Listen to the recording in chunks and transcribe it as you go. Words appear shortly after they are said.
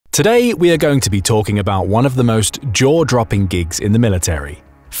Today, we are going to be talking about one of the most jaw-dropping gigs in the military: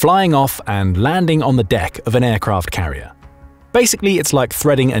 flying off and landing on the deck of an aircraft carrier. Basically, it's like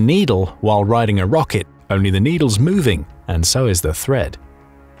threading a needle while riding a rocket, only the needle's moving, and so is the thread.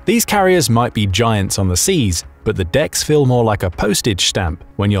 These carriers might be giants on the seas, but the decks feel more like a postage stamp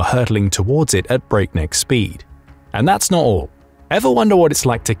when you're hurtling towards it at breakneck speed. And that's not all. Ever wonder what it's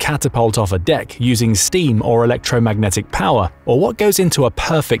like to catapult off a deck using steam or electromagnetic power, or what goes into a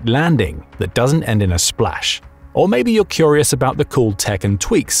perfect landing that doesn't end in a splash? Or maybe you're curious about the cool tech and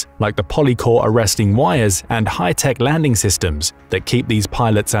tweaks, like the polycore arresting wires and high-tech landing systems that keep these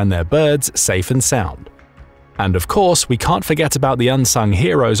pilots and their birds safe and sound. And of course, we can't forget about the unsung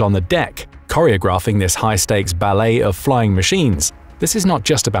heroes on the deck, choreographing this high-stakes ballet of flying machines. This is not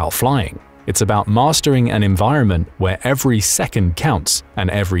just about flying. It's about mastering an environment where every second counts and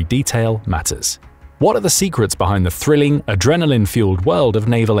every detail matters. What are the secrets behind the thrilling, adrenaline-fueled world of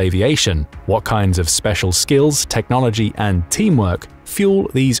naval aviation? What kinds of special skills, technology, and teamwork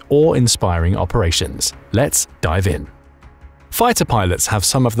fuel these awe-inspiring operations? Let's dive in. Fighter pilots have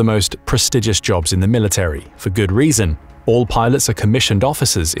some of the most prestigious jobs in the military, for good reason. All pilots are commissioned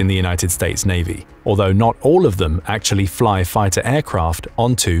officers in the United States Navy, although not all of them actually fly fighter aircraft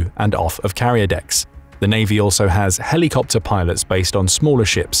onto and off of carrier decks. The Navy also has helicopter pilots based on smaller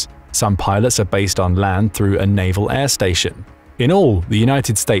ships. Some pilots are based on land through a naval air station. In all, the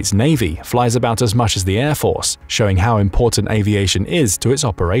United States Navy flies about as much as the Air Force, showing how important aviation is to its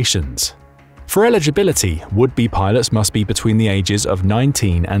operations. For eligibility, would-be pilots must be between the ages of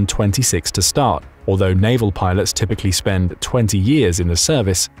 19 and 26 to start, although naval pilots typically spend 20 years in the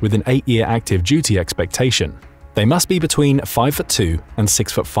service with an 8-year active duty expectation. They must be between 5'2" and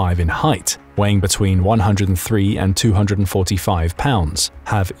 6'5" in height, weighing between 103 and 245 pounds,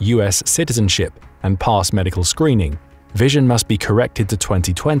 have US citizenship, and pass medical screening. Vision must be corrected to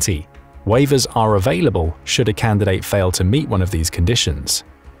 20/20. Waivers are available should a candidate fail to meet one of these conditions.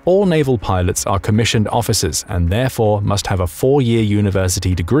 All naval pilots are commissioned officers and therefore must have a 4-year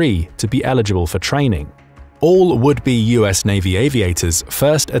university degree to be eligible for training. All would-be US Navy aviators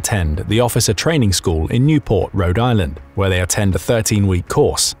first attend the Officer Training School in Newport, Rhode Island, where they attend a 13-week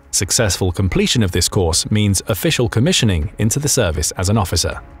course. Successful completion of this course means official commissioning into the service as an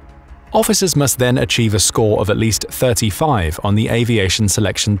officer. Officers must then achieve a score of at least 35 on the Aviation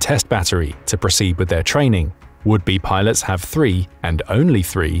Selection Test Battery to proceed with their training. Would-be pilots have 3, and only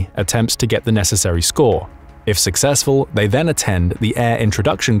 3, attempts to get the necessary score. If successful, they then attend the Air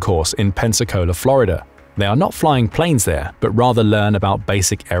Introduction course in Pensacola, Florida. They are not flying planes there, but rather learn about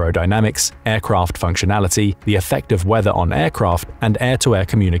basic aerodynamics, aircraft functionality, the effect of weather on aircraft, and air-to-air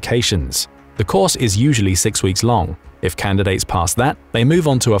communications. The course is usually 6 weeks long. If candidates pass that, they move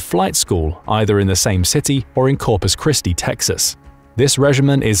on to a flight school either in the same city or in Corpus Christi, Texas. This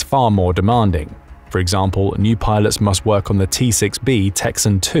regimen is far more demanding. For example, new pilots must work on the T-6B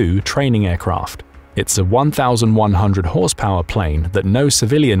Texan II training aircraft. It's a 1,100 horsepower plane that no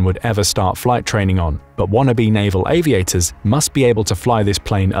civilian would ever start flight training on, but wannabe naval aviators must be able to fly this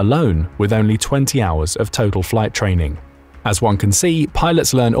plane alone with only 20 hours of total flight training. As one can see,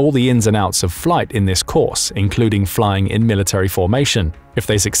 pilots learn all the ins and outs of flight in this course, including flying in military formation. If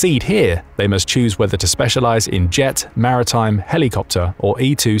they succeed here, they must choose whether to specialize in jet, maritime, helicopter, or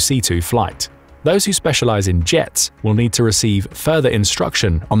E-2C2 flight. Those who specialize in jets will need to receive further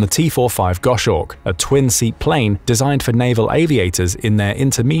instruction on the T-45 Goshawk, a twin-seat plane designed for naval aviators in their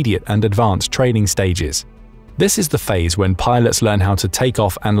intermediate and advanced training stages. This is the phase when pilots learn how to take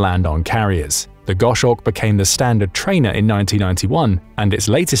off and land on carriers. The Goshawk became the standard trainer in 1991, and its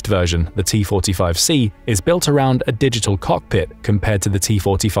latest version, the T-45C, is built around a digital cockpit compared to the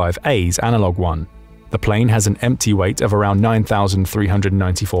T-45A's analog one. The plane has an empty weight of around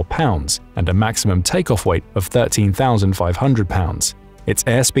 9,394 pounds and a maximum takeoff weight of 13,500 pounds. Its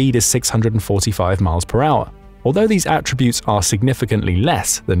airspeed is 645 miles per hour. Although these attributes are significantly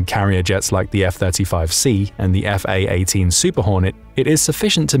less than carrier jets like the F-35C and the F/A-18 Super Hornet, it is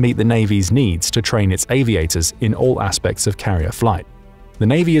sufficient to meet the Navy's needs to train its aviators in all aspects of carrier flight. The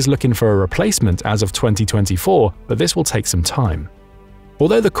Navy is looking for a replacement as of 2024, but this will take some time.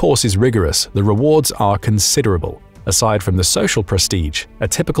 Although the course is rigorous, the rewards are considerable. Aside from the social prestige, a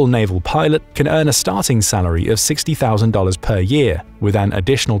typical naval pilot can earn a starting salary of $60,000 per year with an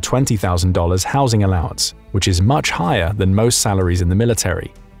additional $20,000 housing allowance, which is much higher than most salaries in the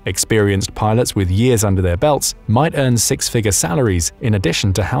military. Experienced pilots with years under their belts might earn 6-figure salaries in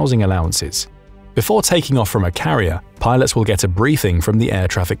addition to housing allowances. Before taking off from a carrier, pilots will get a briefing from the air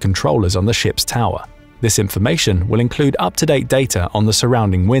traffic controllers on the ship's tower. This information will include up-to-date data on the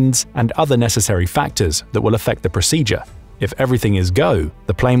surrounding winds and other necessary factors that will affect the procedure. If everything is go,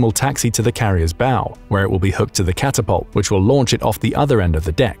 the plane will taxi to the carrier's bow, where it will be hooked to the catapult, which will launch it off the other end of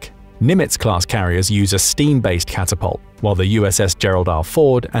the deck. Nimitz-class carriers use a steam-based catapult, while the USS Gerald R.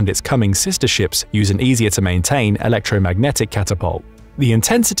 Ford and its coming sister ships use an easier-to-maintain electromagnetic catapult. The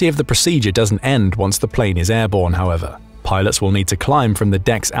intensity of the procedure doesn't end once the plane is airborne, however. Pilots will need to climb from the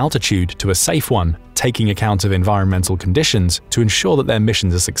deck's altitude to a safe one, taking account of environmental conditions to ensure that their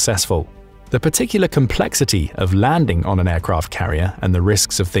missions are successful. The particular complexity of landing on an aircraft carrier and the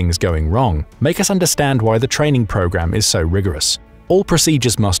risks of things going wrong make us understand why the training program is so rigorous. All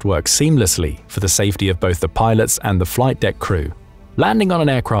procedures must work seamlessly for the safety of both the pilots and the flight deck crew. Landing on an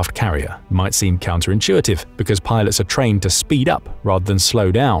aircraft carrier might seem counterintuitive because pilots are trained to speed up rather than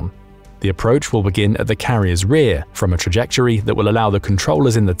slow down. The approach will begin at the carrier's rear from a trajectory that will allow the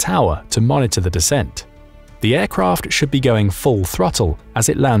controllers in the tower to monitor the descent. The aircraft should be going full throttle as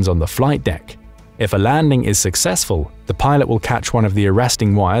it lands on the flight deck. If a landing is successful, the pilot will catch one of the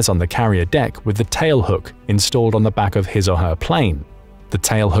arresting wires on the carrier deck with the tail hook installed on the back of his or her plane. The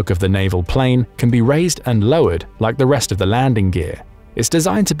tail hook of the naval plane can be raised and lowered like the rest of the landing gear. It's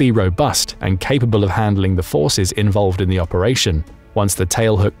designed to be robust and capable of handling the forces involved in the operation. Once the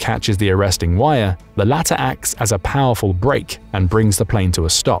tail hook catches the arresting wire, the latter acts as a powerful brake and brings the plane to a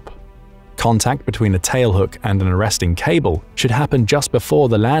stop. Contact between a tailhook and an arresting cable should happen just before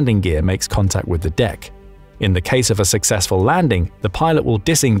the landing gear makes contact with the deck. In the case of a successful landing, the pilot will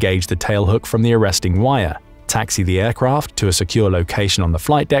disengage the tailhook from the arresting wire, taxi the aircraft to a secure location on the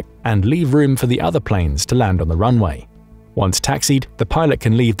flight deck, and leave room for the other planes to land on the runway. Once taxied, the pilot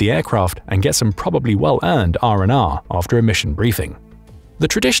can leave the aircraft and get some probably well-earned R&R after a mission briefing. The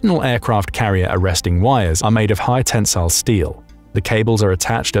traditional aircraft carrier arresting wires are made of high-tensile steel. The cables are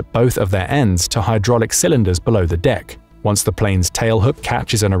attached at both of their ends to hydraulic cylinders below the deck. Once the plane's tailhook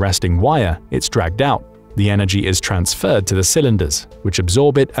catches an arresting wire, it's dragged out. The energy is transferred to the cylinders, which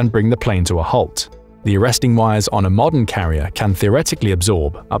absorb it and bring the plane to a halt. The arresting wires on a modern carrier can theoretically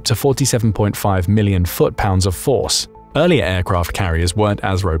absorb up to 47.5 million foot-pounds of force. Earlier aircraft carriers weren't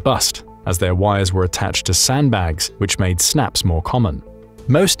as robust, as their wires were attached to sandbags, which made snaps more common.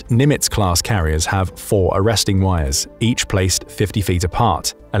 Most Nimitz-class carriers have 4 arresting wires, each placed 50 feet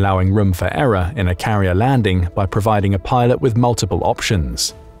apart, allowing room for error in a carrier landing by providing a pilot with multiple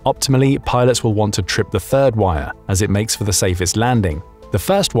options. Optimally, pilots will want to trip the third wire, as it makes for the safest landing. The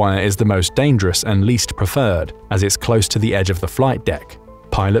first wire is the most dangerous and least preferred, as it's close to the edge of the flight deck.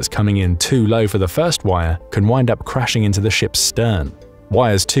 Pilots coming in too low for the first wire can wind up crashing into the ship's stern.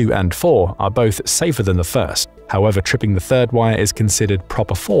 Wires 2 and 4 are both safer than the first. However, tripping the third wire is considered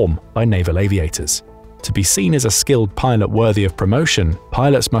proper form by naval aviators. To be seen as a skilled pilot worthy of promotion,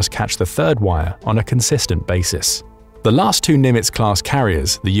 pilots must catch the third wire on a consistent basis. The last 2 Nimitz-class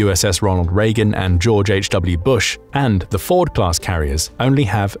carriers, the USS Ronald Reagan and George H.W. Bush, and the Ford-class carriers, only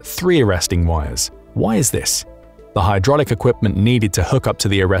have 3 arresting wires. Why is this? The hydraulic equipment needed to hook up to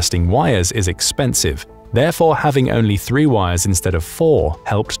the arresting wires is expensive. Therefore, having only 3 wires instead of 4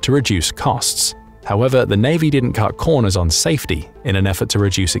 helped to reduce costs. However, the Navy didn't cut corners on safety in an effort to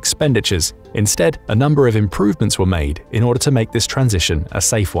reduce expenditures. Instead, a number of improvements were made in order to make this transition a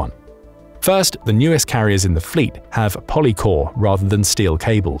safe one. First, the newest carriers in the fleet have polycore rather than steel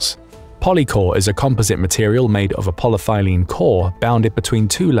cables. Polycore is a composite material made of a polyethylene core bounded between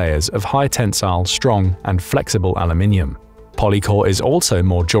 2 layers of high-tensile, strong, and flexible aluminium. Polycore is also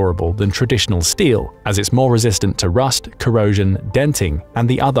more durable than traditional steel, as it's more resistant to rust, corrosion, denting, and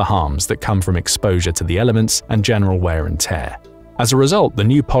the other harms that come from exposure to the elements and general wear and tear. As a result, the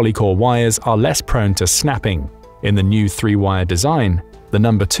new polycore wires are less prone to snapping. In the new 3-wire design, the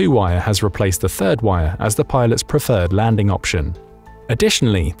number 2 wire has replaced the 3rd wire as the pilot's preferred landing option.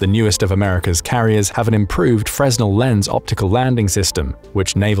 Additionally, the newest of America's carriers have an improved Fresnel lens optical landing system,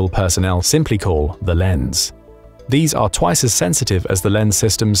 which naval personnel simply call the lens. These are twice as sensitive as the lens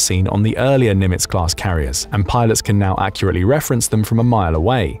systems seen on the earlier Nimitz-class carriers, and pilots can now accurately reference them from a mile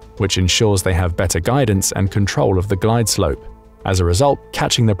away, which ensures they have better guidance and control of the glide slope. As a result,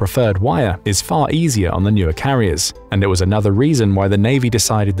 catching the preferred wire is far easier on the newer carriers, and it was another reason why the Navy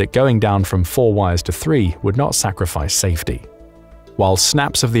decided that going down from 4 wires to 3 would not sacrifice safety. While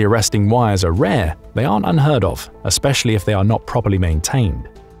snaps of the arresting wires are rare, they aren't unheard of, especially if they are not properly maintained.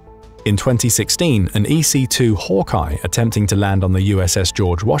 In 2016, an EC-2 Hawkeye attempting to land on the USS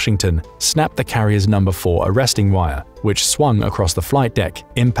George Washington snapped the carrier's number 4 arresting wire, which swung across the flight deck,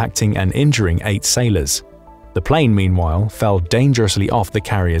 impacting and injuring 8 sailors. The plane, meanwhile, fell dangerously off the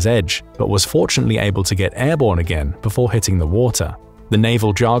carrier's edge, but was fortunately able to get airborne again before hitting the water. The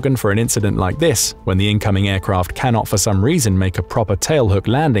naval jargon for an incident like this, when the incoming aircraft cannot for some reason make a proper tailhook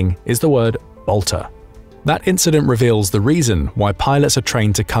landing, is the word bolter. That incident reveals the reason why pilots are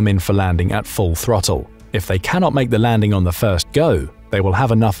trained to come in for landing at full throttle. If they cannot make the landing on the first go, they will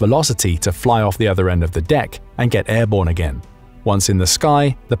have enough velocity to fly off the other end of the deck and get airborne again. Once in the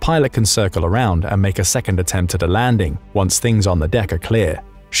sky, the pilot can circle around and make a second attempt at a landing once things on the deck are clear.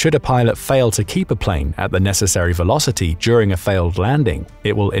 Should a pilot fail to keep a plane at the necessary velocity during a failed landing,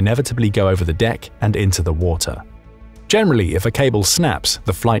 it will inevitably go over the deck and into the water. Generally, if a cable snaps,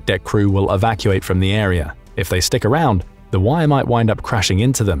 the flight deck crew will evacuate from the area. If they stick around, the wire might wind up crashing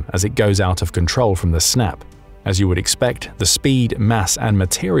into them as it goes out of control from the snap. As you would expect, the speed, mass, and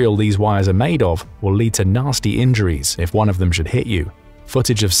material these wires are made of will lead to nasty injuries if one of them should hit you.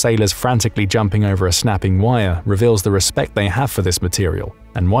 Footage of sailors frantically jumping over a snapping wire reveals the respect they have for this material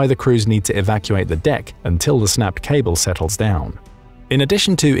and why the crews need to evacuate the deck until the snapped cable settles down. In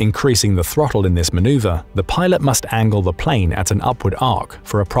addition to increasing the throttle in this maneuver, the pilot must angle the plane at an upward arc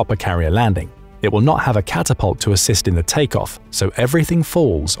for a proper carrier landing. It will not have a catapult to assist in the takeoff, so everything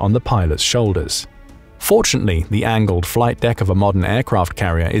falls on the pilot's shoulders. Fortunately, the angled flight deck of a modern aircraft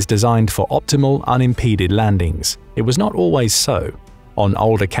carrier is designed for optimal, unimpeded landings. It was not always so. On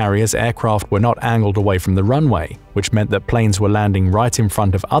older carriers, aircraft were not angled away from the runway, which meant that planes were landing right in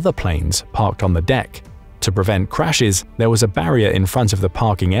front of other planes parked on the deck. To prevent crashes, there was a barrier in front of the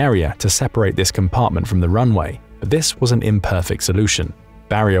parking area to separate this compartment from the runway, but this was an imperfect solution.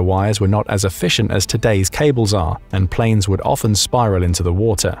 Barrier wires were not as efficient as today's cables are, and planes would often spiral into the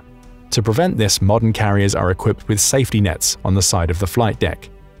water. To prevent this, modern carriers are equipped with safety nets on the side of the flight deck.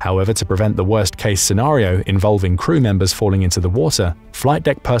 However, to prevent the worst-case scenario involving crew members falling into the water, flight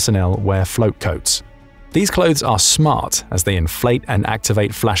deck personnel wear float coats. These clothes are smart as they inflate and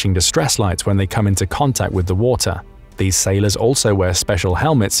activate flashing distress lights when they come into contact with the water. These sailors also wear special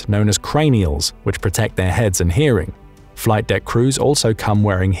helmets known as cranials, which protect their heads and hearing. Flight deck crews also come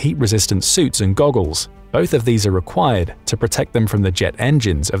wearing heat-resistant suits and goggles. Both of these are required to protect them from the jet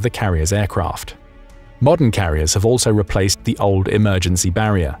engines of the carrier's aircraft. Modern carriers have also replaced the old emergency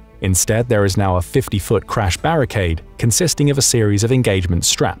barrier. Instead, there is now a 50-foot crash barricade consisting of a series of engagement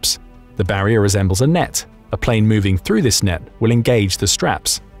straps. The barrier resembles a net. A plane moving through this net will engage the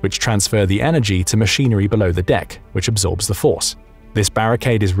straps, which transfer the energy to machinery below the deck, which absorbs the force. This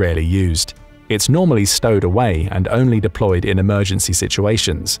barricade is rarely used. It's normally stowed away and only deployed in emergency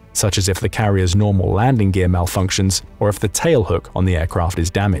situations, such as if the carrier's normal landing gear malfunctions or if the tailhook on the aircraft is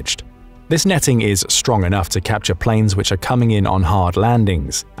damaged. This netting is strong enough to capture planes which are coming in on hard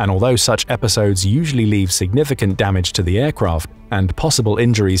landings, and although such episodes usually leave significant damage to the aircraft and possible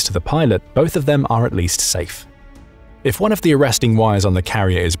injuries to the pilot, both of them are at least safe. If one of the arresting wires on the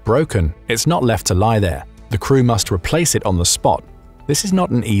carrier is broken, it's not left to lie there. The crew must replace it on the spot. This is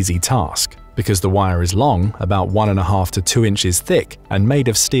not an easy task. Because the wire is long, about 1.5 to 2 inches thick, and made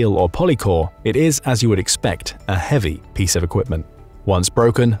of steel or polycore, it is, as you would expect, a heavy piece of equipment. Once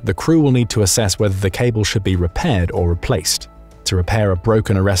broken, the crew will need to assess whether the cable should be repaired or replaced. To repair a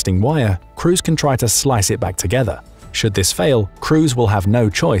broken arresting wire, crews can try to slice it back together. Should this fail, crews will have no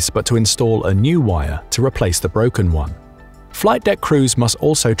choice but to install a new wire to replace the broken one. Flight deck crews must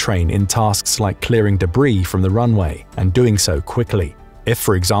also train in tasks like clearing debris from the runway, and doing so quickly. If,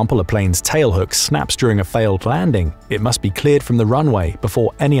 for example, a plane's tailhook snaps during a failed landing, it must be cleared from the runway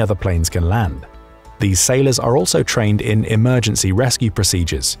before any other planes can land. These sailors are also trained in emergency rescue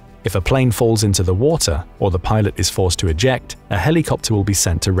procedures. If a plane falls into the water or the pilot is forced to eject, a helicopter will be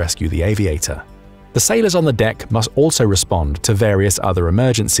sent to rescue the aviator. The sailors on the deck must also respond to various other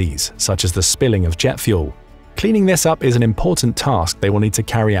emergencies, such as the spilling of jet fuel. Cleaning this up is an important task they will need to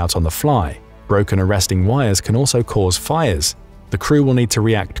carry out on the fly. Broken arresting wires can also cause fires. The crew will need to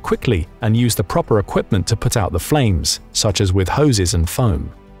react quickly and use the proper equipment to put out the flames, such as with hoses and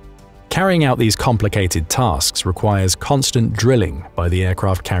foam. Carrying out these complicated tasks requires constant drilling by the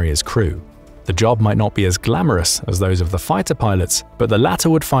aircraft carrier's crew. The job might not be as glamorous as those of the fighter pilots, but the latter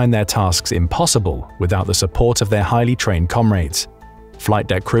would find their tasks impossible without the support of their highly trained comrades. Flight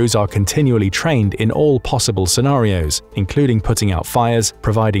deck crews are continually trained in all possible scenarios, including putting out fires,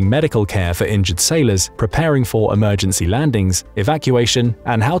 providing medical care for injured sailors, preparing for emergency landings, evacuation,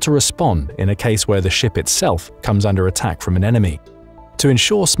 and how to respond in a case where the ship itself comes under attack from an enemy. To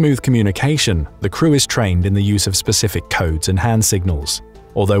ensure smooth communication, the crew is trained in the use of specific codes and hand signals.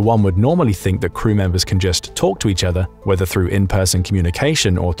 Although one would normally think that crew members can just talk to each other, whether through in-person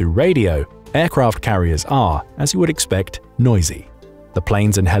communication or through radio, aircraft carriers are, as you would expect, noisy. The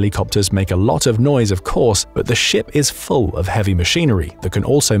planes and helicopters make a lot of noise, of course, but the ship is full of heavy machinery that can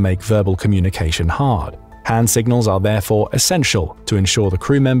also make verbal communication hard. Hand signals are therefore essential to ensure the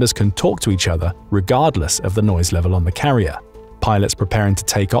crew members can talk to each other regardless of the noise level on the carrier. Pilots preparing to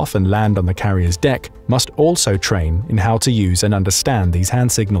take off and land on the carrier's deck must also train in how to use and understand these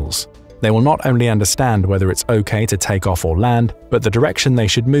hand signals. They will not only understand whether it's okay to take off or land, but the direction they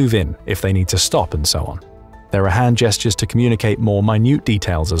should move in if they need to stop and so on. There are hand gestures to communicate more minute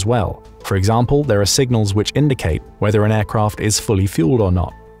details as well. For example, there are signals which indicate whether an aircraft is fully fueled or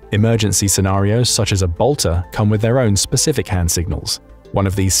not. Emergency scenarios such as a bolter come with their own specific hand signals. One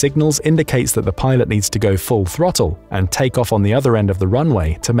of these signals indicates that the pilot needs to go full throttle and take off on the other end of the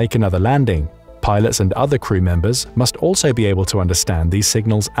runway to make another landing. Pilots and other crew members must also be able to understand these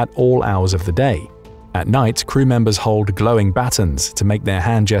signals at all hours of the day. At night, crew members hold glowing batons to make their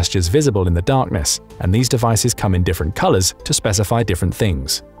hand gestures visible in the darkness, and these devices come in different colors to specify different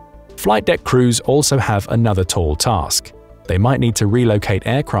things. Flight deck crews also have another tall task. They might need to relocate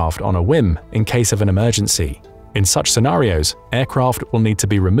aircraft on a whim in case of an emergency. In such scenarios, aircraft will need to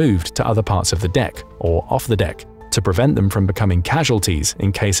be removed to other parts of the deck or off the deck to prevent them from becoming casualties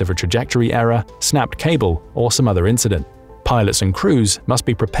in case of a trajectory error, snapped cable, or some other incident. Pilots and crews must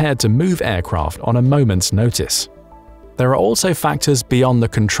be prepared to move aircraft on a moment's notice. There are also factors beyond the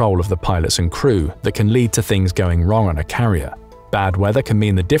control of the pilots and crew that can lead to things going wrong on a carrier. Bad weather can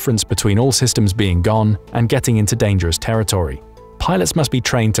mean the difference between all systems being gone and getting into dangerous territory. Pilots must be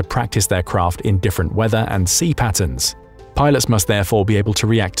trained to practice their craft in different weather and sea patterns. Pilots must therefore be able to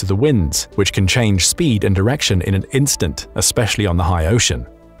react to the winds, which can change speed and direction in an instant, especially on the high ocean.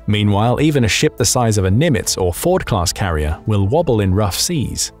 Meanwhile, even a ship the size of a Nimitz or Ford-class carrier will wobble in rough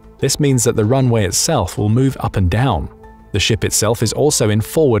seas. This means that the runway itself will move up and down. The ship itself is also in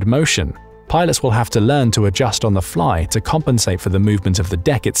forward motion. Pilots will have to learn to adjust on the fly to compensate for the movement of the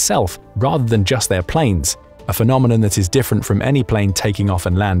deck itself rather than just their planes, a phenomenon that is different from any plane taking off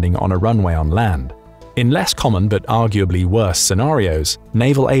and landing on a runway on land. In less common but arguably worse scenarios,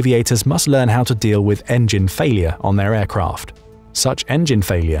 naval aviators must learn how to deal with engine failure on their aircraft. Such engine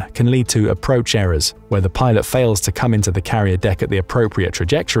failure can lead to approach errors, where the pilot fails to come into the carrier deck at the appropriate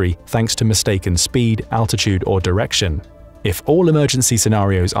trajectory thanks to mistaken speed, altitude, or direction. If all emergency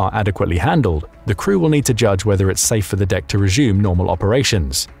scenarios are adequately handled, the crew will need to judge whether it's safe for the deck to resume normal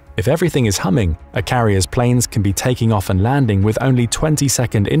operations. If everything is humming, a carrier's planes can be taking off and landing with only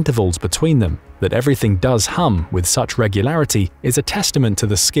 20-second intervals between them. That everything does hum with such regularity is a testament to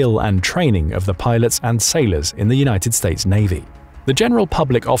the skill and training of the pilots and sailors in the United States Navy. The general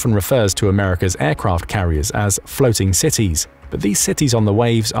public often refers to America's aircraft carriers as floating cities, but these cities on the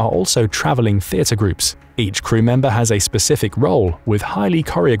waves are also traveling theater groups. Each crew member has a specific role with highly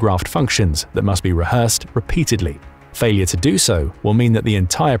choreographed functions that must be rehearsed repeatedly. Failure to do so will mean that the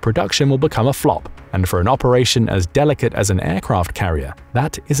entire production will become a flop, and for an operation as delicate as an aircraft carrier,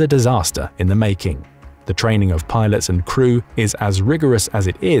 that is a disaster in the making. The training of pilots and crew is as rigorous as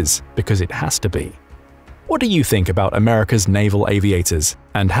it is because it has to be. What do you think about America's naval aviators,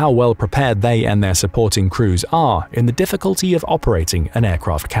 and how well prepared they and their supporting crews are in the difficulty of operating an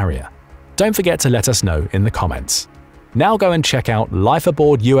aircraft carrier? Don't forget to let us know in the comments. Now go and check out life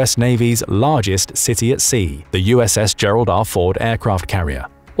aboard US Navy's largest city at sea, the USS Gerald R. Ford aircraft carrier,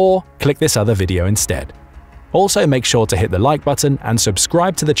 or click this other video instead. Also, make sure to hit the like button and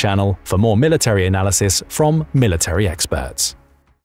subscribe to the channel for more military analysis from military experts.